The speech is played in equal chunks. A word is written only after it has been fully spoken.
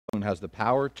has the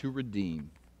power to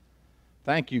redeem.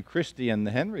 Thank you, Christy and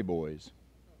the Henry boys,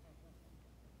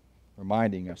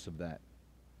 reminding us of that.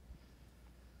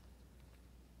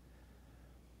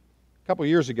 A couple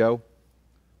years ago,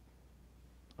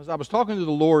 as I was talking to the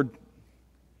Lord,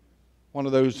 one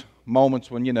of those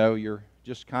moments when, you're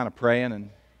just kind of praying, and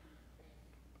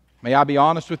may I be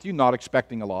honest with you, not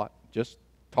expecting a lot, just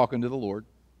talking to the Lord.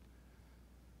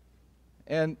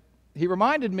 And He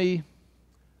reminded me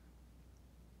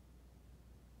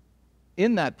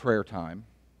in that prayer time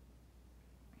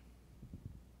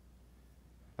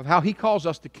of how He calls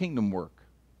us to kingdom work.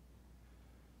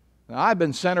 Now, I've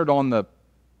been centered on the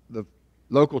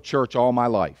local church all my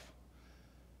life.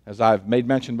 As I've made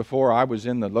mention before, I was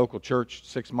in the local church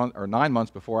 9 months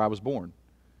before I was born.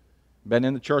 Been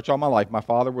in the church all my life. My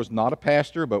father was not a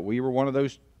pastor, but we were one of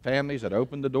those families that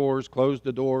opened the doors, closed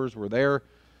the doors, were there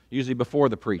usually before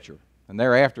the preacher and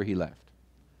there after he left.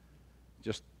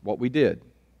 Just what we did.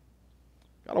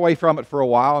 Got away from it for a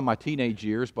while in my teenage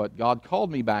years, but God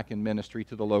called me back in ministry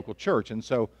to the local church. And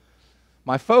so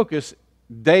my focus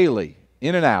daily,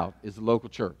 in and out, is the local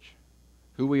church.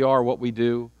 Who we are, what we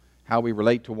do, how we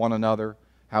relate to one another,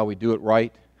 how we do it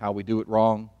right, how we do it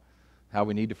wrong, how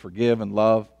we need to forgive and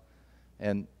love.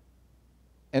 And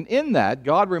in that,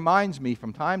 God reminds me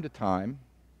from time to time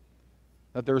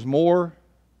that there's more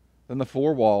than the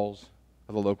four walls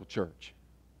of the local church.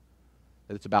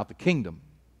 That it's about the kingdom.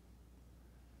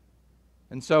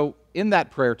 And so, in that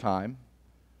prayer time,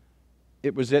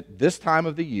 it was at this time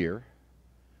of the year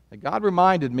that God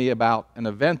reminded me about an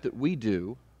event that we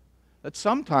do that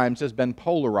sometimes has been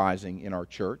polarizing in our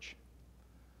church.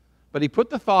 But He put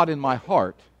the thought in my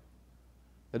heart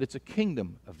that it's a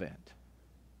kingdom event.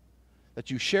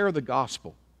 That you share the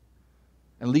gospel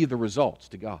and leave the results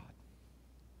to God.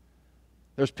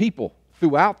 There's people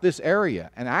throughout this area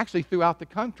and actually throughout the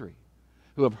country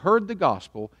who have heard the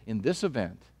gospel in this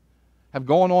event, have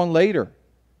gone on later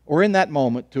or in that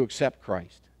moment to accept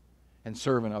Christ and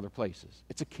serve in other places.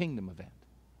 It's a kingdom event.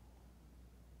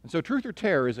 And so Truth or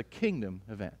Terror is a kingdom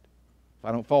event. If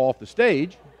I don't fall off the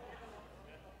stage,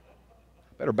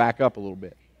 I better back up a little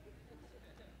bit.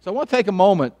 So I want to take a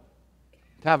moment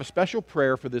to have a special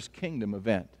prayer for this kingdom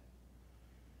event.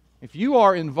 If you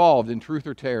are involved in Truth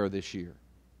or Terror this year,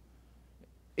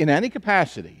 in any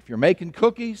capacity, if you're making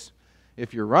cookies,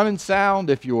 if you're running sound,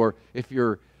 if you're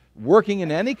working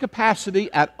in any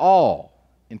capacity at all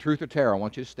in Truth or Terror, I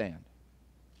want you to stand.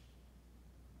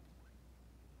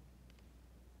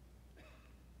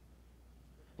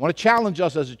 I want to challenge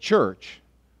us as a church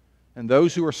and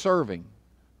those who are serving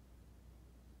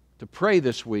to pray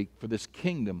this week for this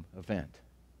kingdom event.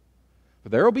 For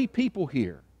there will be people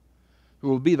here who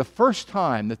will be the first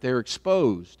time that they're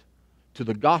exposed to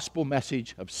the gospel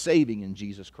message of saving in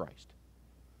Jesus Christ.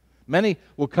 Many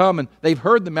will come and they've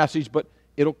heard the message, but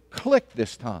it'll click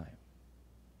this time.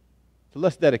 So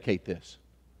let's dedicate this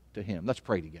to Him. Let's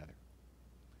pray together.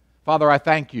 Father, I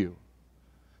thank You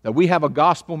that we have a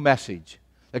gospel message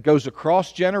that goes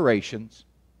across generations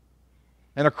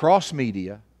and across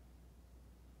media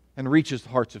and reaches the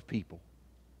hearts of people.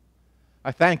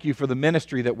 I thank You for the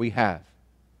ministry that we have,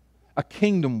 a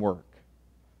kingdom work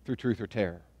through Truth or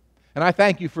Terror. And I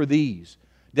thank You for these,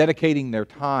 dedicating their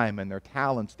time and their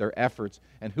talents, their efforts,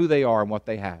 and who they are and what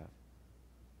they have.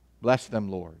 Bless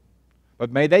them, Lord.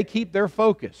 But may they keep their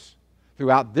focus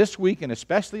throughout this week, and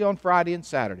especially on Friday and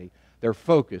Saturday, their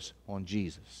focus on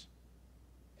Jesus.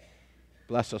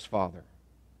 Bless us, Father.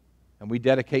 And we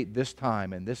dedicate this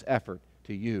time and this effort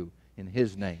to You in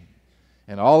His name.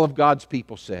 And all of God's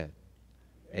people said,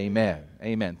 Amen.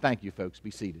 Amen. Thank you, folks.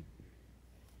 Be seated.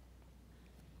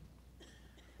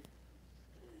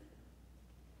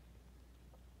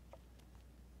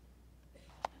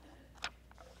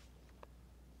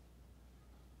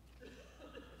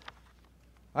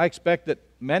 I expect that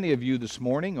many of you this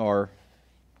morning are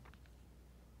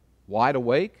wide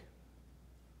awake,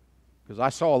 because I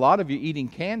saw a lot of you eating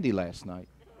candy last night.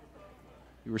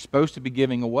 You were supposed to be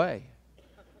giving away.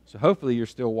 So hopefully you're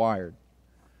still wired.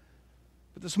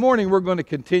 But this morning we're going to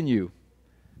continue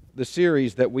the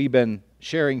series that we've been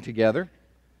sharing together.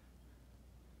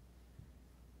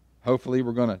 Hopefully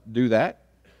we're going to do that.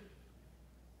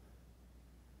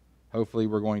 Hopefully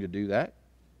we're going to do that.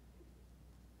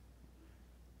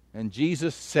 And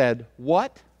Jesus said,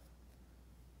 what?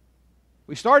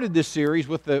 We started this series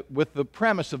with the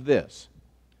premise of this.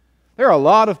 There are a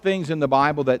lot of things in the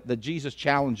Bible that Jesus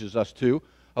challenges us to,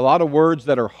 a lot of words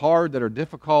that are hard, that are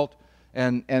difficult,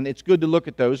 and it's good to look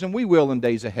at those, and we will in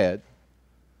days ahead.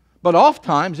 But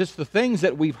oftentimes it's the things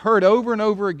that we've heard over and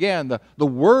over again, the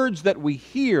words that we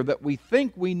hear, that we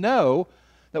think we know,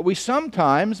 that we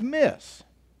sometimes miss.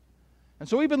 And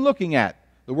so we've been looking at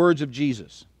the words of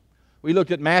Jesus. We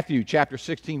looked at Matthew chapter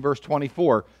 16, verse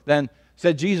 24. Then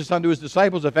said Jesus unto his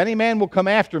disciples, If any man will come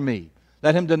after me,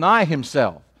 let him deny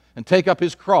himself and take up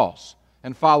his cross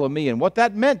and follow me. And what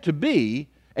that meant to be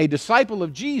a disciple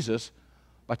of Jesus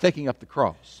by taking up the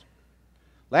cross.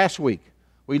 Last week,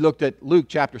 we looked at Luke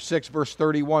chapter 6, verse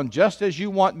 31. Just as you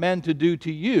want men to do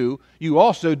to you, you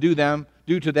also do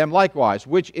to them likewise,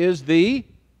 which is the...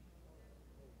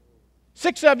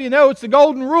 6 of you know it's the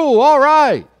golden rule. All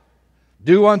right.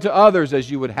 Do unto others as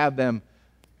you would have them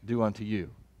do unto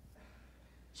you.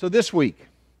 So this week,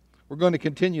 we're going to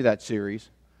continue that series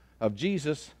of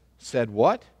Jesus Said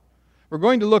What? We're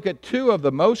going to look at 2 of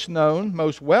the most known,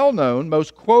 most well-known,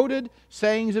 most quoted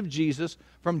sayings of Jesus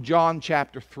from John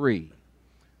chapter 3.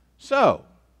 So,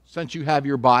 since you have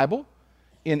your Bible,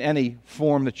 in any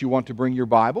form that you want to bring your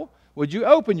Bible, would you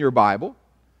open your Bible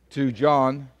to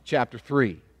John chapter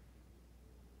 3?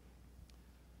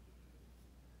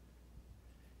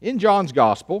 In John's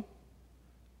Gospel,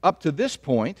 up to this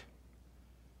point,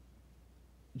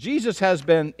 Jesus has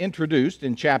been introduced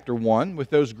in chapter 1 with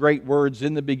those great words,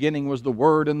 In the beginning was the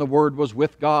Word, and the Word was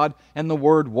with God, and the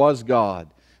Word was God.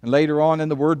 And later on,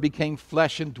 and the Word became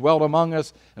flesh and dwelt among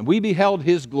us, and we beheld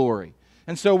His glory.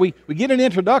 And so we get an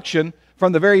introduction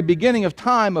from the very beginning of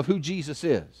time of who Jesus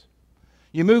is.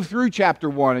 You move through chapter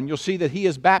 1 and you'll see that He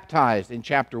is baptized in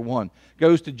chapter 1.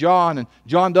 Goes to John, and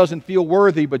John doesn't feel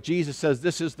worthy, but Jesus says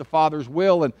this is the Father's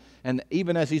will, and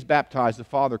even as He's baptized, the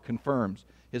Father confirms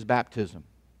His baptism.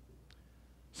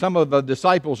 Some of the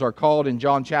disciples are called in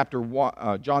John chapter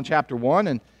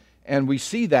 1, and we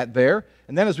see that there.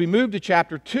 And then as we move to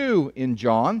chapter 2 in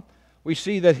John, we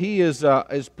see that He is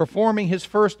performing His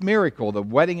first miracle, the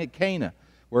wedding at Cana,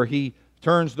 where He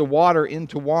turns the water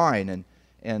into wine.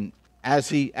 And as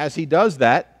he does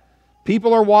that,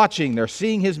 people are watching. They're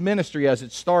seeing His ministry as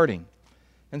it's starting.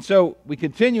 And so we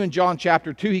continue in John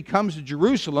chapter 2. He comes to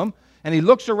Jerusalem, and He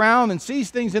looks around and sees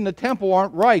things in the temple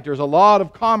aren't right. There's a lot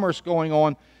of commerce going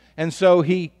on. And so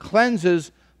He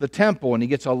cleanses the temple, and He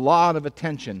gets a lot of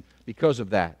attention because of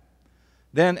that.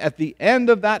 Then at the end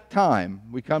of that time,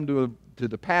 we come to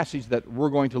the passage that we're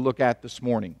going to look at this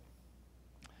morning.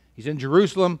 He's in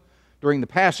Jerusalem during the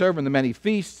Passover and the many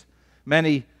feasts.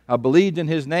 Many believed in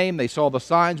His name. They saw the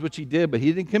signs which He did, but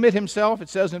He didn't commit Himself, it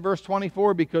says in verse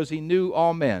 24, because He knew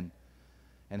all men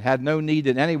and had no need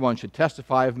that anyone should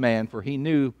testify of man, for He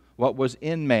knew what was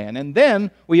in man. And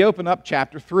then we open up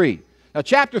chapter 3. Now,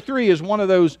 chapter 3 is one of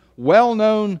those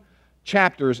well-known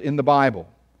chapters in the Bible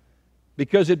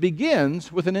because it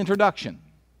begins with an introduction.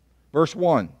 Verse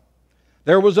 1,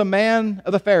 There was a man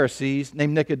of the Pharisees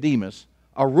named Nicodemus,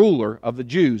 a ruler of the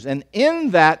Jews. And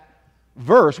in that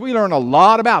verse, we learn a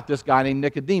lot about this guy named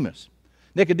Nicodemus.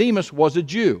 Nicodemus was a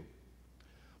Jew.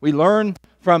 We learn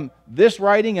from this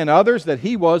writing and others that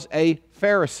he was a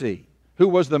Pharisee, who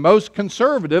was the most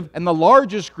conservative and the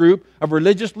largest group of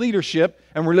religious leadership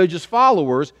and religious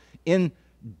followers in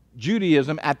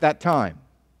Judaism at that time.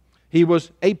 He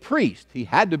was a priest. He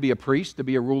had to be a priest to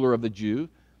be a ruler of the Jews.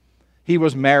 He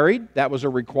was married. That was a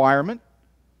requirement.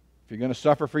 If you're going to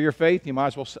suffer for your faith, you might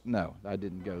as well... No, I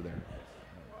didn't go there.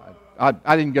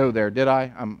 I didn't go there, did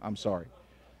I? I'm sorry.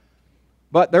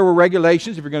 But there were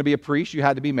regulations. If you're going to be a priest, you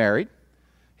had to be married.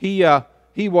 He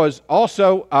was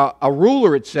also a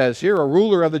ruler, it says here, a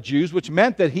ruler of the Jews, which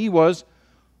meant that he was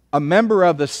a member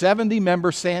of the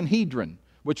 70-member Sanhedrin,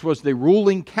 which was the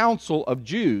ruling council of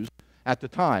Jews at the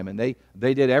time. And they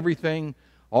did everything,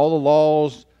 all the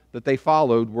laws that they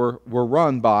followed were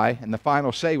run by, and the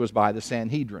final say was by the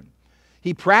Sanhedrin.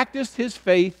 He practiced his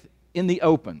faith in the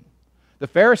open. The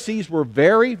Pharisees were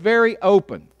very, very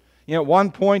open. You know, at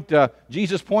one point,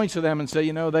 Jesus points to them and says,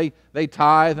 they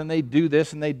tithe and they do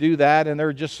this and they do that, and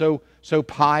they're just so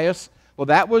pious. Well,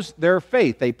 that was their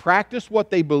faith. They practiced what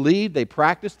they believed. They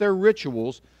practiced their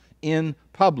rituals in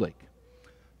public.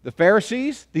 The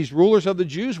Pharisees, these rulers of the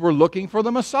Jews, were looking for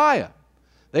the Messiah.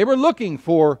 They were looking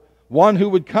for one who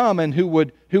would come and who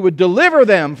would deliver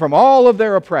them from all of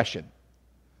their oppression.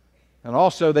 And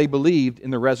also they believed in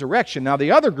the resurrection. Now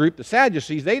the other group, the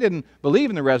Sadducees, they didn't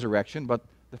believe in the resurrection, but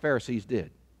the Pharisees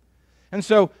did. And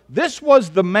so this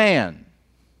was the man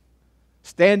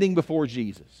standing before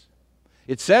Jesus.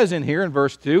 It says in here in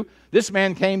verse 2, This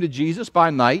man came to Jesus by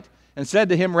night and said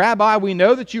to Him, Rabbi, we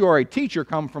know that you are a teacher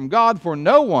come from God, for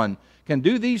no one can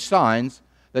do these signs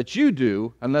that you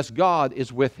do unless God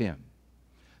is with him.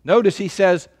 Notice he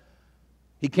says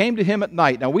he came to Him at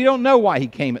night. Now we don't know why He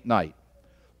came at night.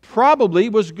 Probably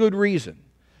was good reason.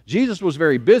 Jesus was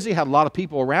very busy, had a lot of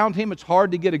people around Him. It's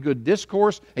hard to get a good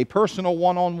discourse, a personal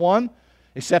one-on-one.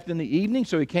 except in the evening,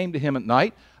 so he came to him at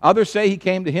night. Others say he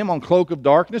came to him on cloak of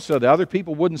darkness so the other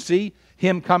people wouldn't see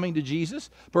him coming to Jesus.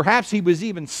 Perhaps he was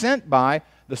even sent by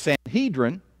the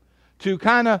Sanhedrin to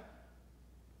kind of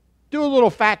do a little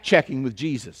fact-checking with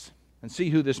Jesus and see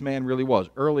who this man really was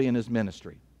early in his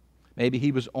ministry. Maybe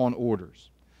he was on orders.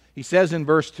 He says in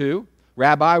verse 2,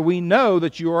 Rabbi, we know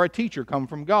that you are a teacher come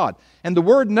from God. And the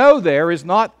word know there is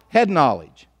not head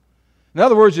knowledge. In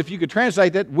other words, if you could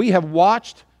translate that, we have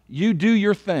watched you do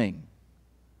your thing.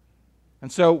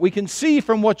 And so we can see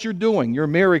from what you're doing, your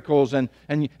miracles and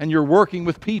you're working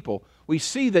with people, we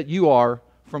see that you are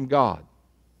from God.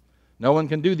 No one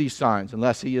can do these signs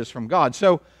unless he is from God.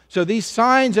 So these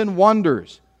signs and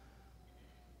wonders,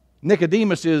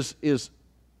 Nicodemus is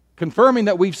confirming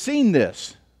that we've seen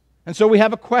this. And so we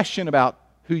have a question about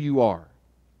who you are.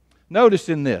 Notice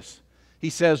in this, he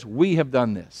says, we have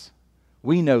done this.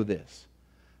 We know this.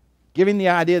 Giving the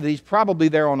idea that he's probably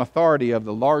there on authority of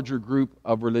the larger group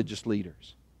of religious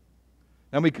leaders.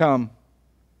 Then we come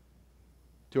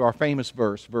to our famous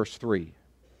verse, verse 3.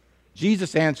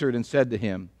 Jesus answered and said to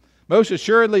him, most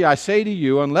assuredly I say to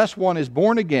you, unless one is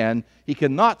born again, he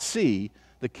cannot see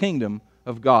the kingdom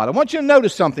of God. I want you to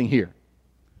notice something here.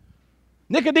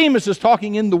 Nicodemus is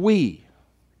talking in the we.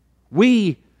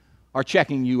 We are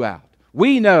checking you out.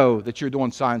 We know that you're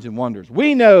doing signs and wonders.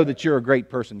 We know that you're a great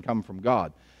person come from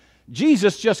God.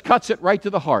 Jesus just cuts it right to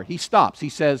the heart. He stops. He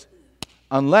says,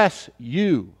 unless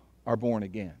you are born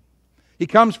again. He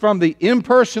comes from the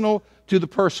impersonal to the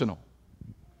personal.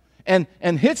 And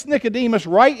hits Nicodemus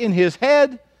right in his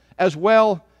head as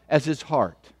well as his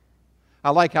heart.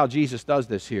 I like how Jesus does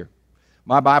this here.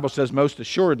 My Bible says most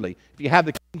assuredly. If you have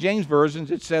the King James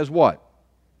versions, it says what?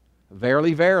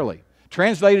 Verily, verily.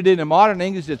 Translated into modern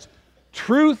English, it's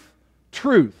truth,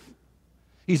 truth.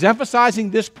 He's emphasizing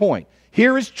this point.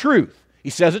 Here is truth. He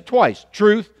says it twice.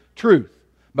 Truth, truth.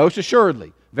 Most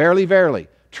assuredly. Verily, verily.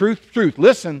 Truth, truth.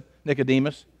 Listen,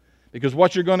 Nicodemus, because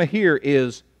what you're going to hear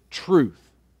is truth.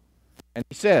 And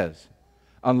he says,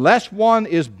 unless one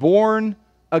is born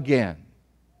again,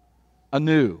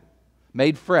 anew,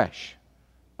 made fresh,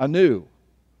 anew,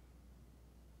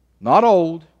 not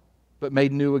old, but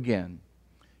made new again,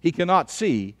 he cannot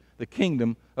see the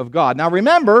kingdom of God. Now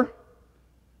remember,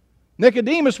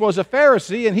 Nicodemus was a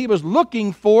Pharisee and he was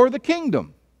looking for the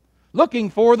kingdom, looking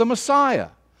for the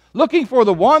Messiah, looking for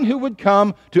the one who would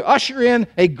come to usher in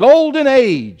a golden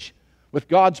age with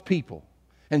God's people.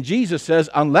 And Jesus says,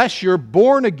 unless you're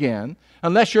born again,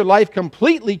 unless your life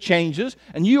completely changes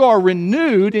and you are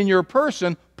renewed in your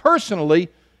person personally,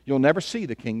 you'll never see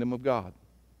the kingdom of God.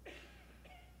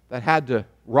 That had to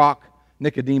rock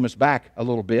Nicodemus back a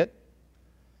little bit.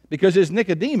 Because his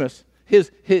Nicodemus,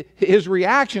 his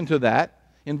reaction to that,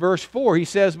 in verse 4, he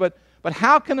says, But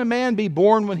how can a man be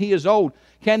born when he is old?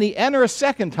 Can he enter a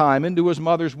second time into his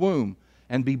mother's womb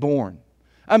and be born?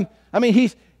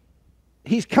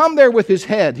 He's come there with his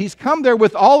head. He's come there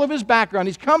with all of his background.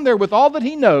 He's come there with all that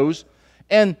he knows.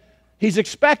 And he's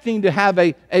expecting to have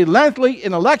a lengthy,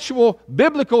 intellectual,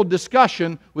 biblical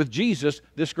discussion with Jesus,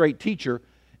 this great teacher.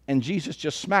 And Jesus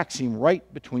just smacks him right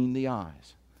between the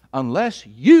eyes. Unless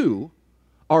you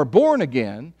are born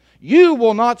again, you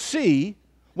will not see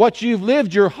what you've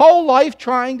lived your whole life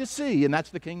trying to see, and that's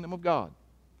the kingdom of God.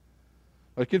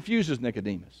 But it confuses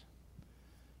Nicodemus.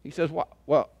 He says,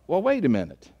 well, wait a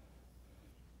minute.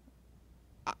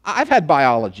 I've had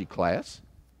biology class.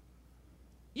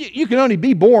 You can only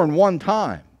be born one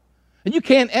time, and you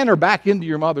can't enter back into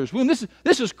your mother's womb.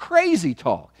 This is crazy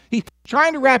talk. He's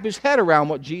trying to wrap his head around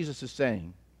what Jesus is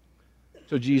saying.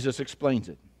 So Jesus explains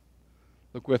it.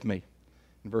 Look with me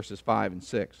in verses 5 and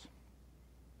 6.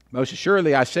 Most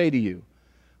assuredly I say to you,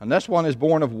 unless one is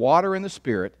born of water and the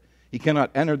Spirit, he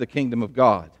cannot enter the kingdom of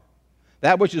God.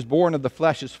 That which is born of the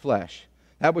flesh is flesh.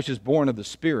 That which is born of the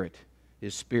Spirit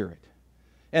is spirit.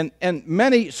 And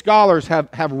many scholars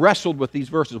have wrestled with these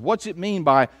verses. What's it mean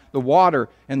by the water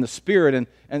and the Spirit?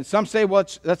 And some say, well,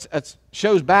 that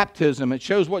shows baptism. It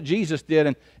shows what Jesus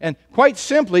did. And quite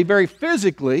simply, very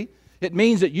physically, it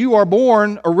means that you are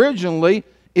born originally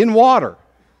in water.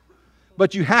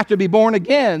 But you have to be born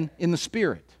again in the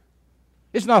Spirit.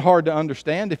 It's not hard to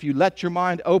understand if you let your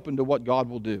mind open to what God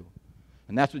will do.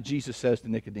 And that's what Jesus says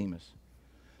to Nicodemus.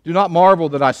 Do not marvel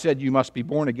that I said you must be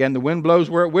born again. The wind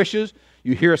blows where it wishes.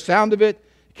 You hear a sound of it.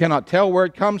 You cannot tell where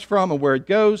it comes from and where it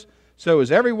goes. So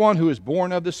is everyone who is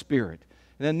born of the Spirit.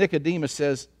 And then Nicodemus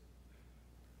says,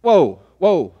 whoa,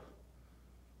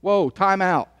 time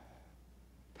out.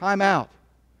 Time out.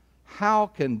 How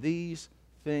can these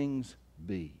things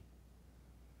be?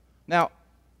 Now,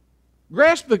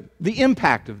 grasp the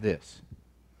impact of this.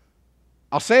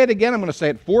 I'll say it again. I'm going to say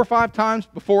it 4 or 5 times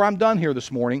before I'm done here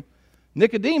this morning.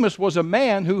 Nicodemus was a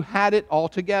man who had it all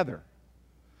together.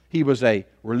 He was a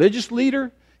religious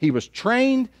leader. He was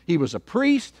trained. He was a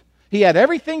priest. He had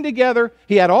everything together.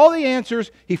 He had all the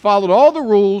answers. He followed all the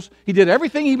rules. He did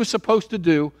everything he was supposed to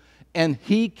do, and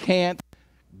he can't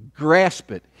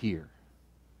grasp it here.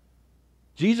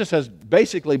 Jesus has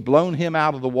basically blown him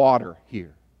out of the water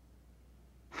here.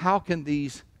 How can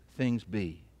these things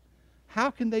be? How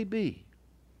can they be?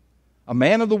 A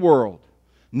man of the world,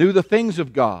 knew the things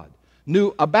of God,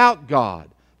 knew about God,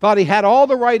 thought he had all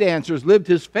the right answers, lived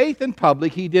his faith in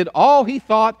public. He did all he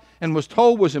thought and was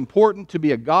told was important to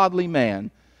be a godly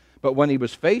man. But when he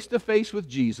was face to face with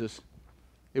Jesus,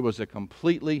 it was a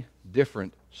completely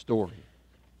different story.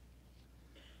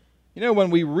 You know, when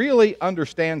we really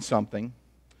understand something,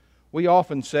 we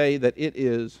often say that it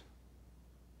is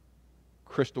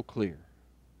crystal clear.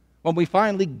 When we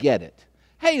finally get it.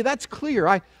 Hey, that's clear.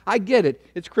 I get it.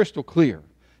 It's crystal clear.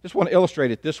 Just want to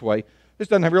illustrate it this way. This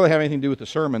doesn't really have anything to do with the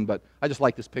sermon, but I just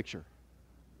like this picture.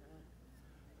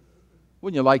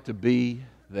 Wouldn't you like to be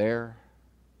there?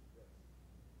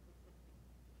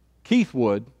 Keith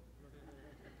would.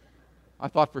 I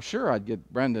thought for sure I'd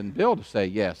get Brenda and Bill to say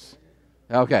yes.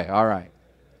 Okay, all right.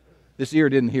 This ear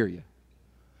didn't hear you.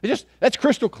 That's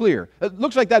crystal clear. It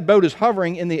looks like that boat is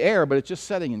hovering in the air, but it's just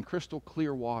setting in crystal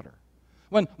clear water.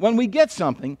 When we get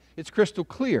something, it's crystal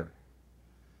clear.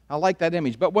 I like that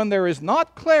image. But when there is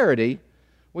not clarity,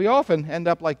 we often end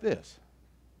up like this.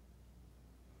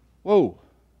 Whoa.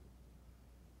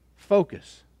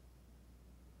 Focus.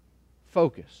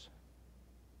 Focus.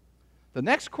 The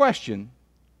next question,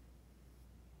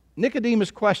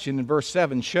 Nicodemus' question in verse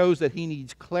 7 shows that he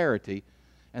needs clarity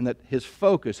and that his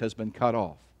focus has been cut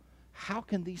off. How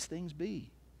can these things be?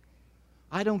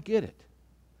 I don't get it.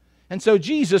 And so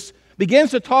Jesus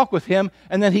begins to talk with him,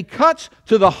 and then he cuts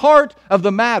to the heart of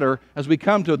the matter as we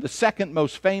come to the second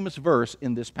most famous verse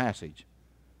in this passage.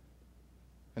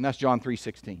 And that's John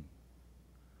 3:16.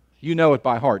 You know it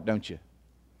by heart, don't you?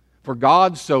 For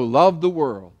God so loved the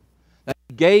world that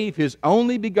He gave His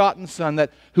only begotten Son,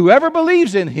 that whoever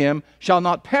believes in Him shall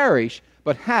not perish,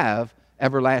 but have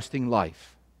everlasting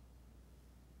life.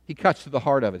 He cuts to the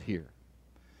heart of it here.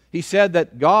 He said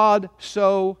that God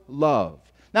so loved.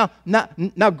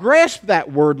 Now grasp that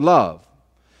word love.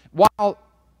 While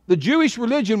the Jewish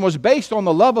religion was based on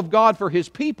the love of God for His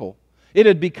people, it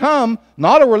had become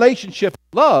not a relationship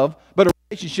of love, but a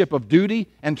relationship of duty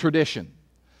and tradition.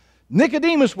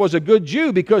 Nicodemus was a good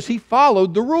Jew because he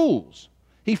followed the rules.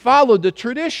 He followed the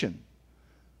tradition.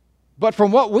 But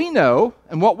from what we know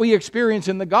and what we experience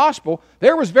in the gospel,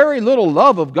 there was very little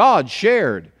love of God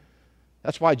shared.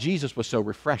 That's why Jesus was so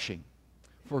refreshing.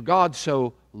 For God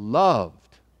so loved.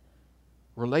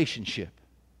 Relationship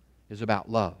is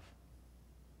about love.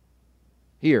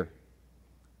 Here,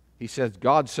 he says,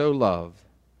 God so loved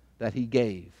that He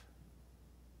gave.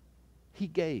 He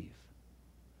gave.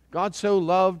 God so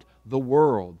loved the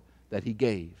world that He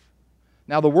gave.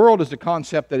 Now, the world is a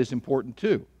concept that is important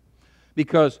too,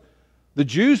 because the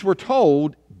Jews were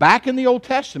told back in the Old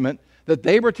Testament that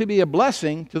they were to be a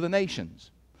blessing to the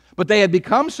nations. But they had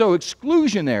become so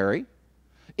exclusionary,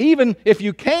 even if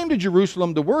you came to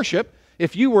Jerusalem to worship,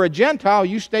 if you were a Gentile,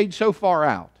 you stayed so far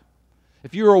out.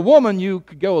 If you were a woman, you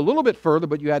could go a little bit further,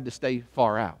 but you had to stay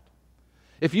far out.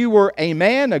 If you were a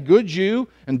man, a good Jew,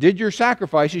 and did your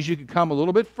sacrifices, you could come a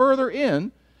little bit further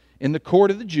in the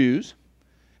court of the Jews,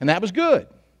 and that was good.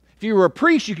 If you were a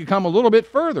priest, you could come a little bit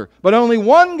further, but only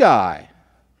one guy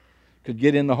could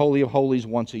get in the Holy of Holies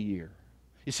once a year.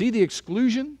 You see the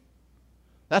exclusion?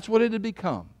 That's what it had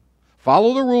become.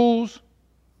 Follow the rules.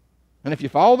 And if you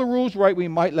follow the rules right, we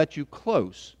might let you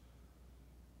close,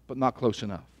 but not close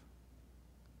enough.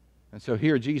 And so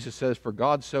here Jesus says, for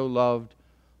God so loved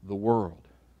the world,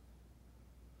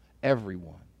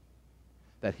 everyone,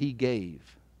 that He gave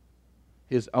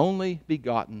His only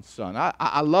begotten Son.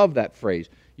 I love that phrase.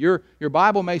 Your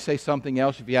Bible may say something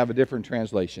else if you have a different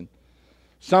translation.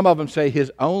 Some of them say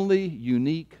His only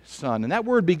unique Son. And that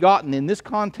word begotten in this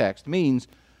context means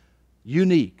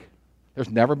unique. There's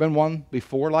never been one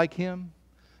before like Him.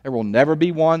 There will never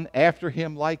be one after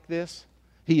Him like this.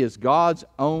 He is God's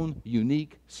own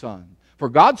unique Son. For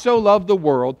God so loved the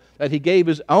world that He gave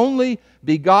His only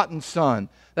begotten Son,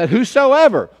 that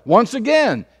whosoever, once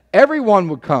again, everyone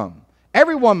would come.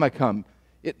 Everyone might come.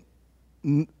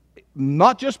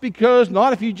 Not just because,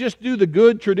 not if you just do the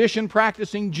good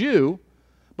tradition-practicing Jew,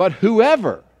 but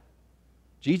whoever.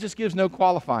 Jesus gives no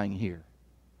qualifying here,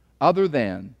 other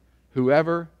than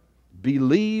whoever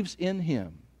believes in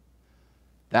Him.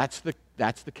 That's the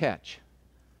catch.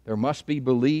 There must be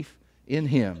belief in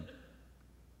Him.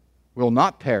 will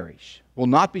not perish, will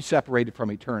not be separated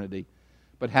from eternity,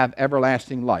 but have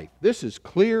everlasting life. This is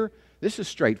clear. This is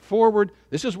straightforward.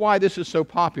 This is why this is so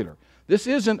popular. This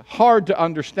isn't hard to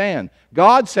understand.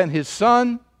 God sent His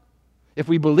Son. If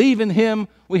we believe in Him,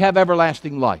 we have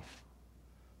everlasting life.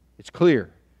 It's clear.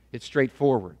 It's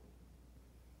straightforward.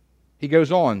 He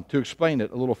goes on to explain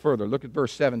it a little further. Look at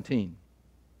verse 17.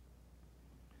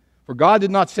 For God did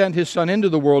not send His Son into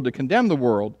the world to condemn the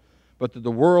world, but that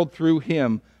the world through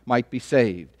Him might be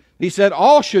saved. He said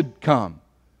all should come,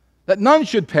 that none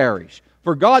should perish.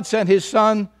 For God sent His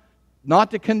Son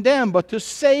not to condemn, but to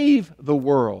save the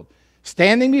world.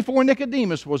 Standing before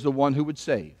Nicodemus was the one who would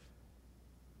save.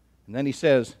 And then he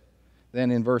says,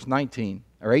 then in verse 19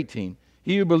 or 18,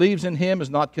 he who believes in Him is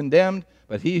not condemned,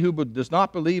 but he who does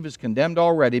not believe is condemned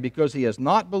already, because he has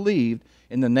not believed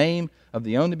in the name of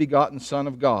the only begotten Son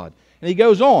of God. And he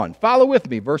goes on, follow with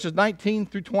me, verses 19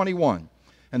 through 21.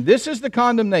 And this is the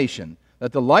condemnation,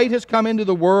 that the light has come into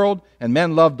the world, and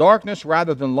men love darkness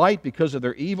rather than light because of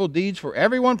their evil deeds. For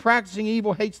everyone practicing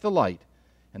evil hates the light,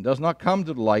 and does not come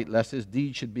to the light, lest his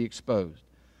deeds should be exposed.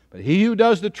 But he who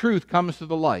does the truth comes to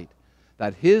the light,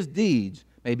 that his deeds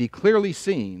may be clearly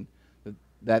seen,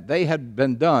 that they had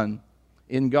been done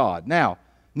in God. Now,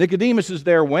 Nicodemus is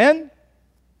there when?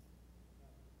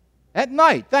 At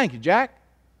night. Thank you, Jack.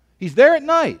 He's there at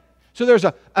night. So there's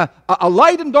a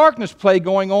light and darkness play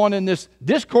going on in this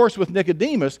discourse with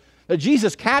Nicodemus that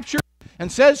Jesus captures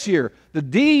and says here, the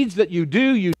deeds that you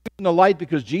do in the light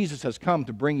because Jesus has come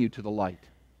to bring you to the light.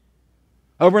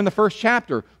 Over in the first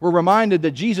chapter, we're reminded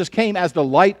that Jesus came as the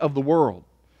light of the world.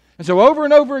 And so over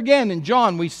and over again in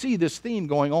John, we see this theme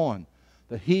going on,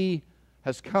 that He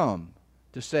has come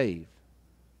to save,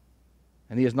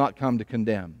 and He has not come to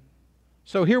condemn.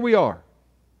 So here we are.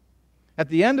 At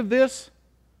the end of this,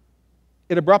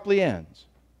 it abruptly ends.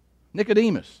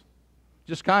 Nicodemus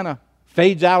just kind of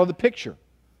fades out of the picture.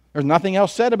 There's nothing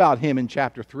else said about him in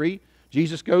chapter 3.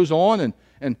 Jesus goes on,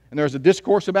 and there's a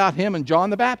discourse about him and John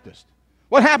the Baptist.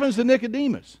 What happens to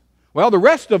Nicodemus? Well, the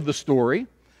rest of the story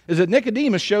is that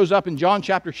Nicodemus shows up in John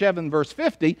chapter 7, verse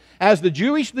 50. As the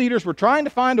Jewish leaders were trying to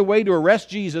find a way to arrest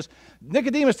Jesus,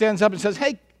 Nicodemus stands up and says,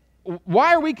 hey,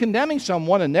 why are we condemning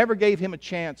someone, and never gave him a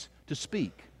chance to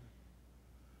speak?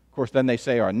 Of course, then they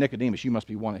say, all right, Nicodemus, you must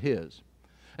be one of his.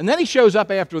 And then he shows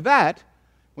up after that,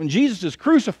 when Jesus is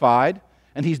crucified,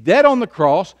 and He's dead on the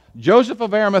cross. Joseph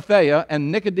of Arimathea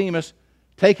and Nicodemus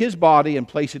take His body and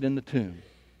place it in the tomb.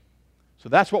 So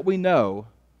that's what we know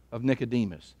of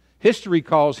Nicodemus. History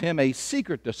calls him a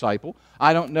secret disciple.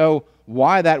 I don't know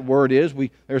why that word is.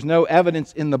 There's no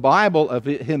evidence in the Bible of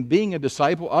him being a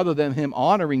disciple other than him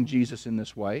honoring Jesus in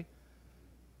this way.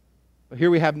 But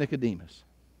here we have Nicodemus.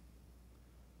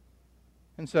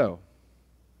 And so,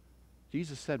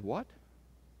 Jesus said what?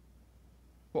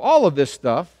 Well, all of this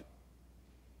stuff,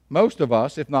 most of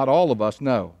us, if not all of us,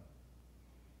 know.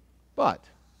 But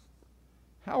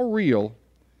how real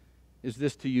is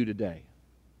this to you today?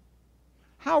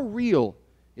 How real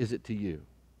is it to you?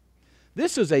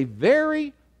 This is a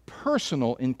very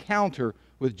personal encounter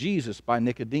with Jesus by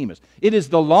Nicodemus. It is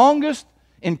the longest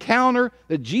encounter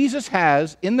that Jesus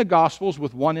has in the Gospels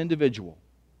with one individual,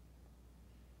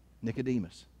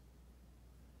 Nicodemus.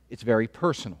 It's very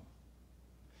personal.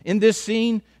 In this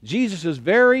scene, Jesus is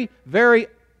very, very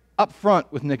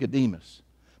upfront with Nicodemus,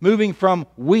 moving from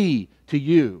we to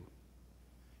you.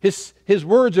 His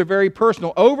words are very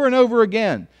personal. Over and over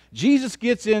again, Jesus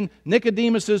gets in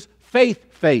Nicodemus's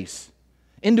faith face,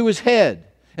 into his head,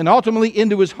 and ultimately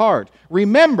into his heart.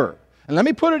 Remember, and let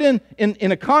me put it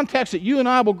in a context that you and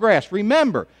I will grasp.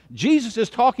 Remember, Jesus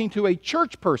is talking to a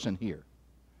church person here.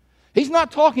 He's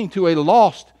not talking to a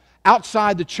lost,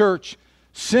 outside the church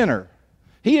sinner.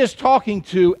 He is talking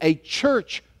to a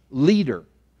church leader.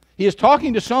 He is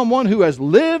talking to someone who has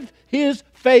lived his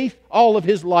faith all of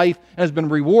his life and has been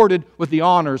rewarded with the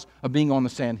honors of being on the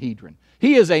Sanhedrin.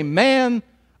 He is a man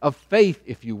of faith,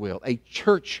 if you will, a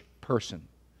church person.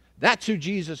 That's who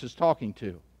Jesus is talking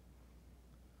to.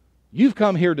 You've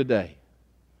come here today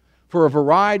for a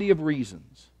variety of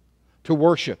reasons to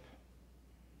worship.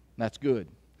 That's good.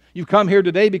 You've come here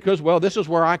today because, well, this is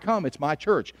where I come. It's my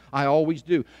church. I always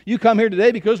do. You come here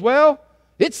today because, well,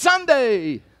 it's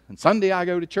Sunday, and Sunday I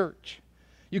go to church.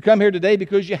 You come here today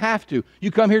because you have to. You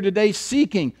come here today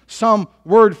seeking some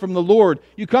word from the Lord.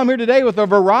 You come here today with a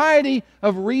variety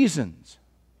of reasons.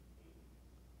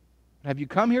 Have you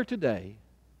come here today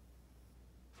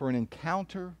for an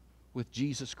encounter with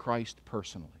Jesus Christ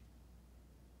personally?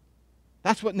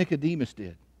 That's what Nicodemus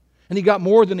did. And he got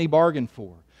more than he bargained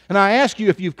for. And I ask you,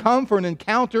 if you've come for an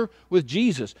encounter with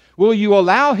Jesus, will you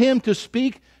allow Him to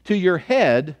speak to your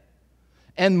head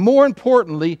and more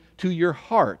importantly, to your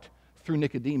heart through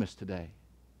Nicodemus today?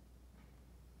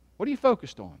 What are you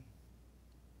focused on?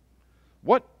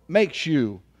 What makes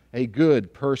you a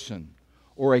good person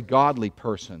or a godly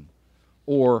person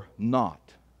or not?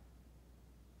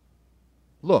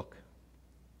 Look,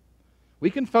 we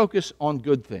can focus on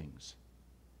good things,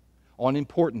 on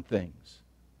important things,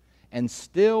 and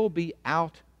still be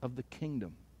out of the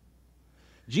kingdom.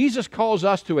 Jesus calls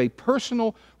us to a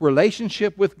personal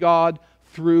relationship with God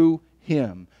through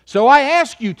Him. So I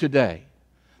ask you today,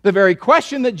 the very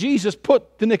question that Jesus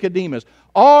put to Nicodemus,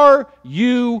 are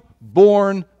you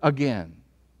born again?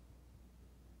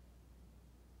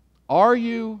 Are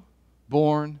you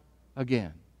born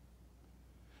again?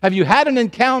 Have you had an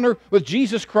encounter with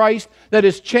Jesus Christ that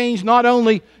has changed not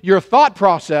only your thought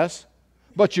process,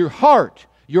 but your heart,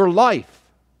 your life?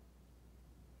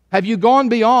 Have you gone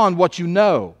beyond what you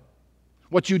know,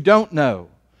 what you don't know,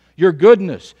 your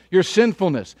goodness, your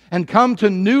sinfulness, and come to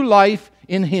new life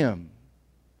in Him?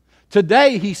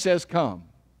 Today, He says, come.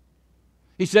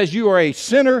 He says, you are a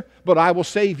sinner, but I will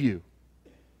save you.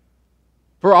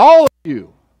 For all of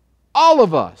you, all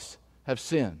of us have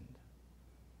sinned.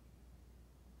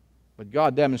 But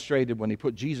God demonstrated when He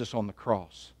put Jesus on the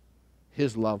cross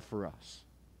His love for us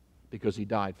because He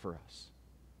died for us.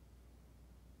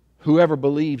 Whoever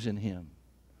believes in Him,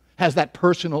 has that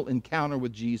personal encounter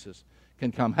with Jesus,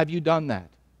 can come. Have you done that?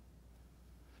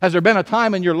 Has there been a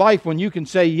time in your life when you can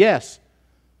say, yes,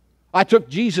 I took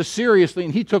Jesus seriously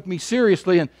and He took me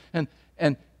seriously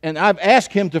and I've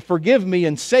asked Him to forgive me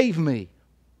and save me?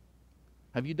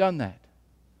 Have you done that?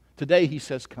 Today He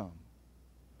says, come.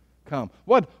 Come.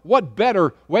 What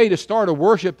better way to start a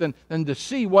worship than to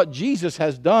see what Jesus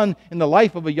has done in the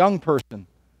life of a young person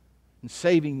and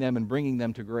saving them and bringing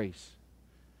them to grace?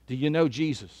 Do you know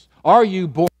Jesus? Are you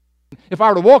born? If I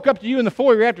were to walk up to you in the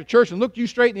foyer after church and look you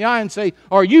straight in the eye and say,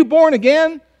 are you born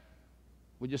again?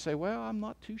 Would you say, well, I'm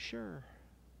not too sure?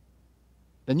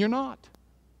 Then you're not.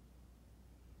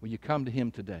 Will you come to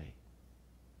Him today?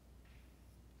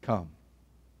 Come.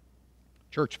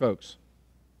 Church folks,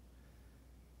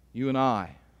 you and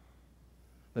I,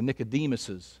 the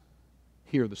Nicodemuses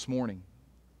here this morning,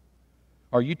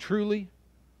 are you truly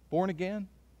born again?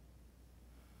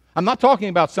 I'm not talking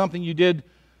about something you did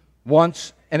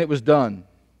once and it was done.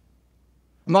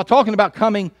 I'm not talking about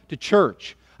coming to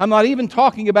church. I'm not even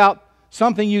talking about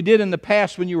something you did in the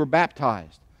past when you were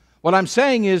baptized. What I'm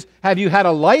saying is, have you had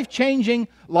a life-changing,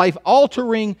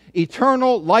 life-altering,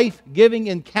 eternal, life-giving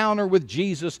encounter with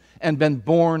Jesus and been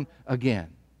born again?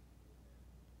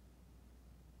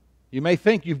 You may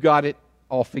think you've got it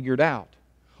all figured out.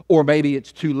 Or maybe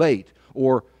it's too late.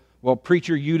 Or, well,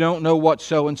 preacher, you don't know what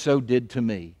so-and-so did to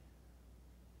me.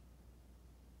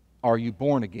 Are you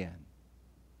born again?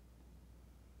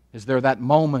 Is there that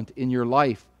moment in your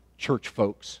life, church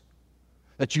folks,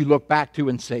 that you look back to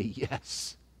and say,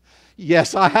 yes,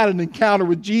 yes, I had an encounter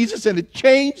with Jesus and it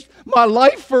changed my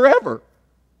life forever?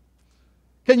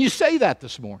 Can you say that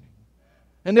this morning?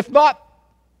 And if not,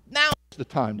 now's the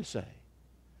time to say.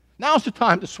 Now's the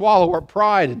time to swallow our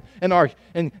pride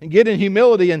and get in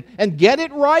humility and get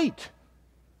it right.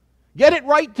 Get it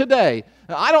right today.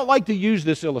 Now, I don't like to use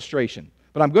this illustration,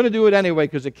 but I'm going to do it anyway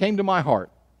because it came to my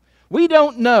heart. We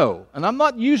don't know, and I'm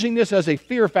not using this as a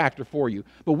fear factor for you,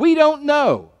 but we don't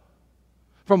know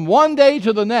from one day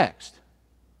to the next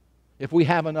if we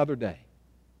have another day.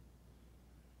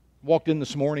 Walked in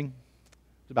this morning,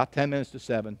 it's about 10 minutes to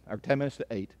 7, or 10 minutes to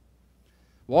 8.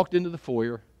 Walked into the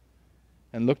foyer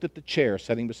and looked at the chair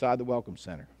sitting beside the Welcome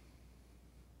Center.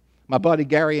 My buddy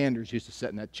Gary Andrews used to sit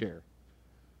in that chair.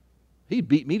 He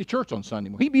beat me to church on Sunday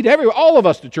morning. He beat all of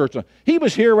us to church. He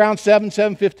was here around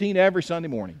 7:15 every Sunday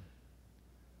morning.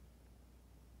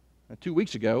 And 2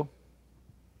 weeks ago,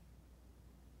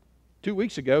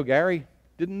 Gary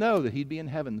didn't know that he'd be in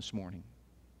heaven this morning.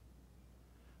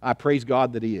 I praise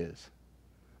God that he is.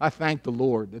 I thank the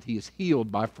Lord that he has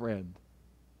healed my friend.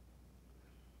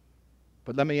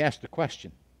 But let me ask the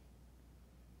question.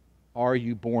 Are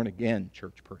you born again,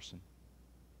 church person?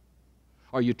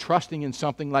 Are you trusting in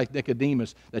something like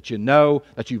Nicodemus that you know,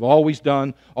 that you've always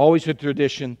done, always a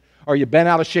tradition? Are you bent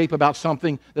out of shape about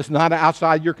something that's not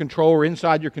outside your control or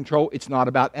inside your control? It's not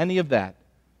about any of that.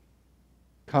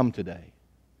 Come today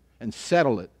and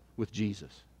settle it with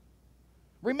Jesus.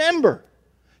 Remember,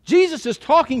 Jesus is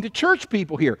talking to church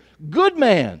people here. Good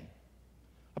man,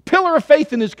 a pillar of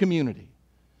faith in his community.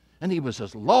 And he was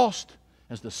as lost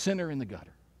as the sinner in the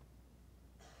gutter.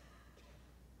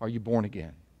 Are you born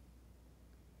again?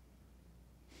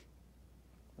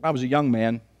 I was a younger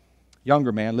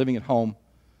man, living at home,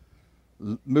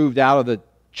 moved out of the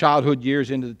childhood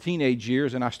years into the teenage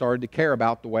years, and I started to care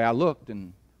about the way I looked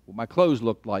and what my clothes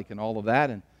looked like and all of that.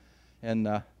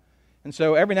 And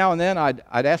so every now and then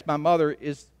I'd ask my mother,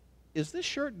 is this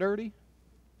shirt dirty?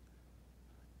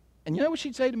 And you know what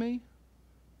she'd say to me?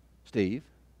 Steve,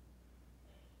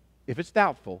 if it's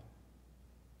doubtful,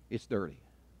 it's dirty.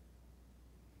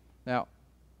 Now,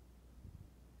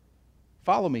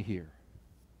 follow me here.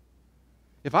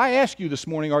 If I ask you this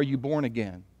morning, are you born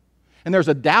again? And there's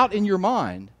a doubt in your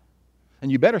mind,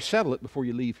 and you better settle it before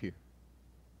you leave here.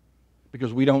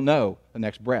 Because we don't know the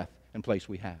next breath and place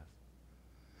we have.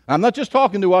 I'm not just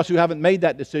talking to us who haven't made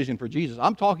that decision for Jesus.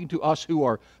 I'm talking to us who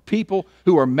are people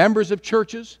who are members of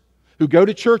churches, who go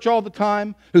to church all the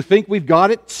time, who think we've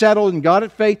got it settled and got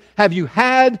it faith. Have you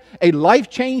had a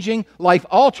life-changing,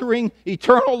 life-altering,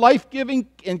 eternal, life-giving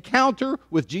encounter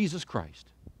with Jesus Christ?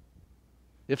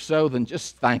 If so, then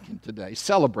just thank Him today.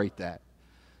 Celebrate that.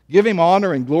 Give Him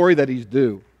honor and glory that He's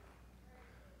due.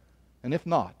 And if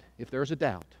not, if there's a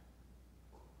doubt,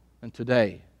 then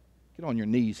today, get on your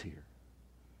knees here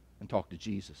and talk to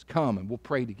Jesus. Come and we'll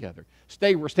pray together.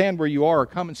 Stand where you are, or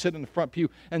come and sit in the front pew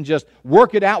and just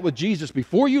work it out with Jesus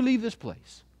before you leave this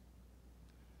place.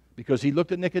 Because He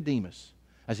looked at Nicodemus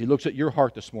as He looks at your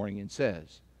heart this morning and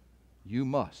says, you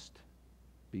must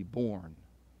be born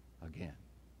again.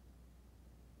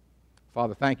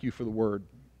 Father, thank You for the Word.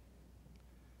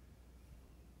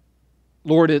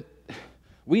 Lord,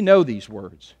 we know these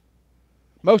words.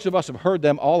 Most of us have heard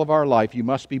them all of our life. You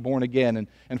must be born again.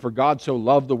 And for God so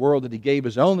loved the world that He gave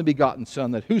His only begotten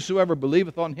Son, that whosoever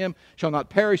believeth on Him shall not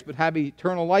perish but have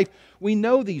eternal life. We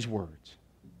know these words.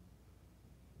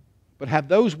 But have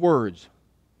those words,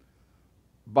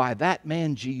 by that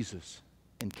man Jesus,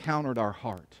 encountered our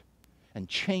heart and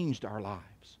changed our lives?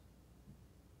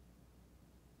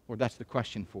 Lord, that's the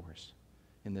question for us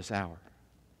in this hour.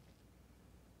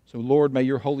 So, Lord, may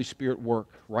Your Holy Spirit work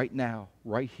right now,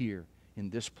 right here, in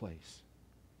this place.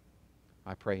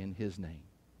 I pray in His name.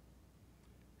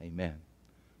 Amen.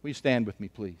 Will you stand with me,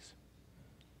 please?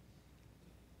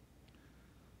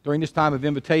 During this time of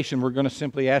invitation, we're going to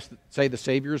simply say the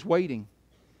Savior is waiting.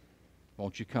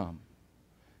 Won't you come?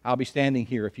 I'll be standing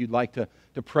here if you'd like to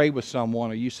pray with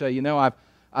someone, or you say, you know,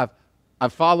 I've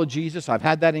followed Jesus, I've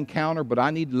had that encounter, but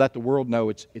I need to let the world know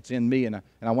it's in me, and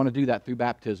I want to do that through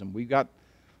baptism. We've got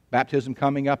baptism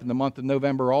coming up in the month of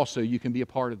November also. You can be a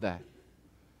part of that.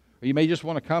 Or you may just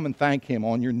want to come and thank Him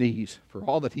on your knees for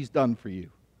all that He's done for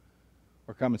you.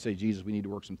 Or come and say, Jesus, we need to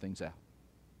work some things out.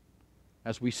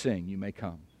 As we sing, you may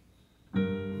come.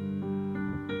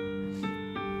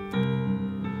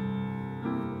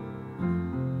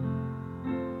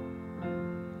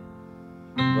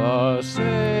 The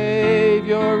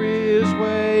Savior is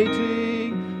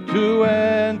waiting to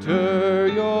enter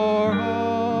your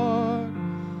heart.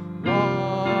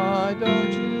 Why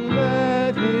don't you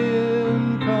let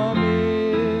Him come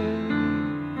in?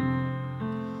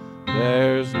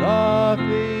 There's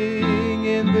nothing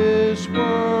in this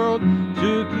world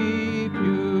to keep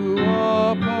you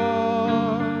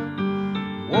apart.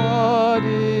 What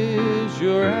is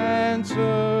your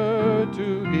answer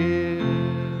to Him?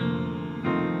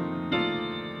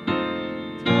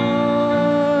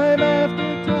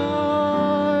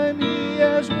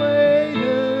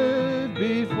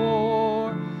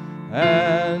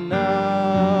 And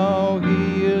now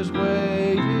He is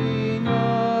waiting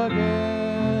again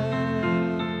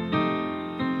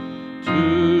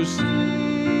to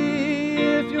see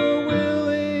if you're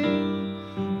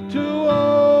willing to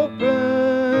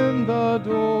open the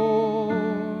door.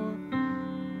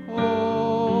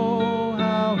 Oh,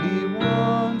 how He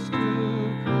wants to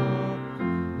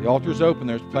come. The altar's open.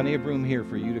 There's plenty of room here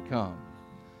for you to come.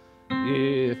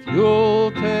 If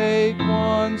you'll take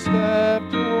one step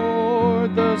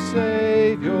toward the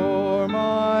Savior,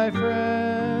 my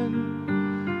friend,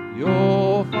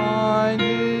 you'll find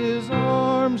His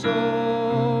arms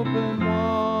open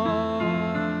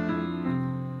wide.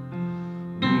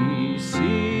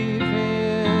 Receive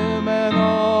Him and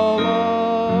all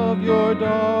of your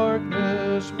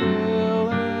darkness will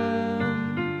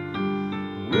end.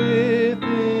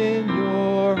 Within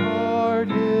your heart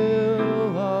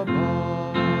He'll abide.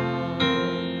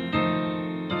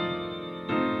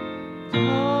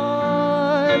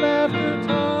 Time after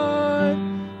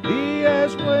time He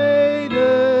has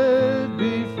waited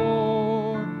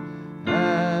before,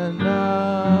 and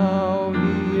now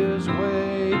He is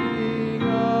waiting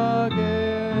again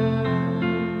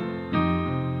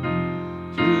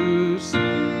to see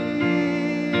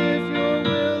if you're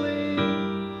willing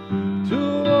to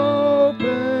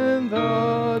open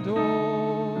the door.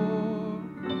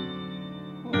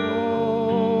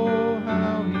 Oh,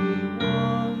 how He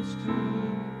wants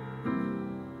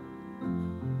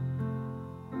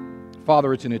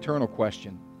Father, it's an eternal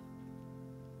question.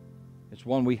 It's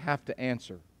one we have to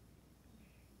answer.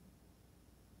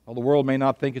 Well, the world may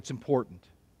not think it's important,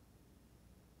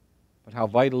 but how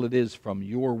vital it is from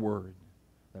your word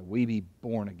that we be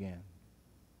born again.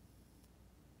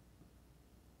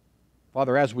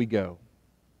 Father, as we go,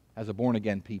 as a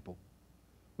born-again people,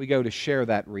 we go to share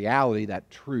that reality, that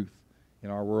truth in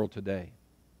our world today.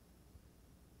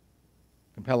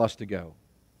 Compel us to go.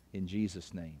 In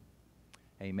Jesus' name,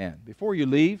 amen. Before you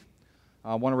leave,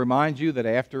 I want to remind you that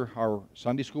after our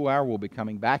Sunday school hour, we'll be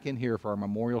coming back in here for our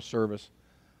memorial service,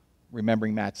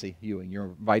 remembering Matsy Ewing.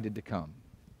 You're invited to come.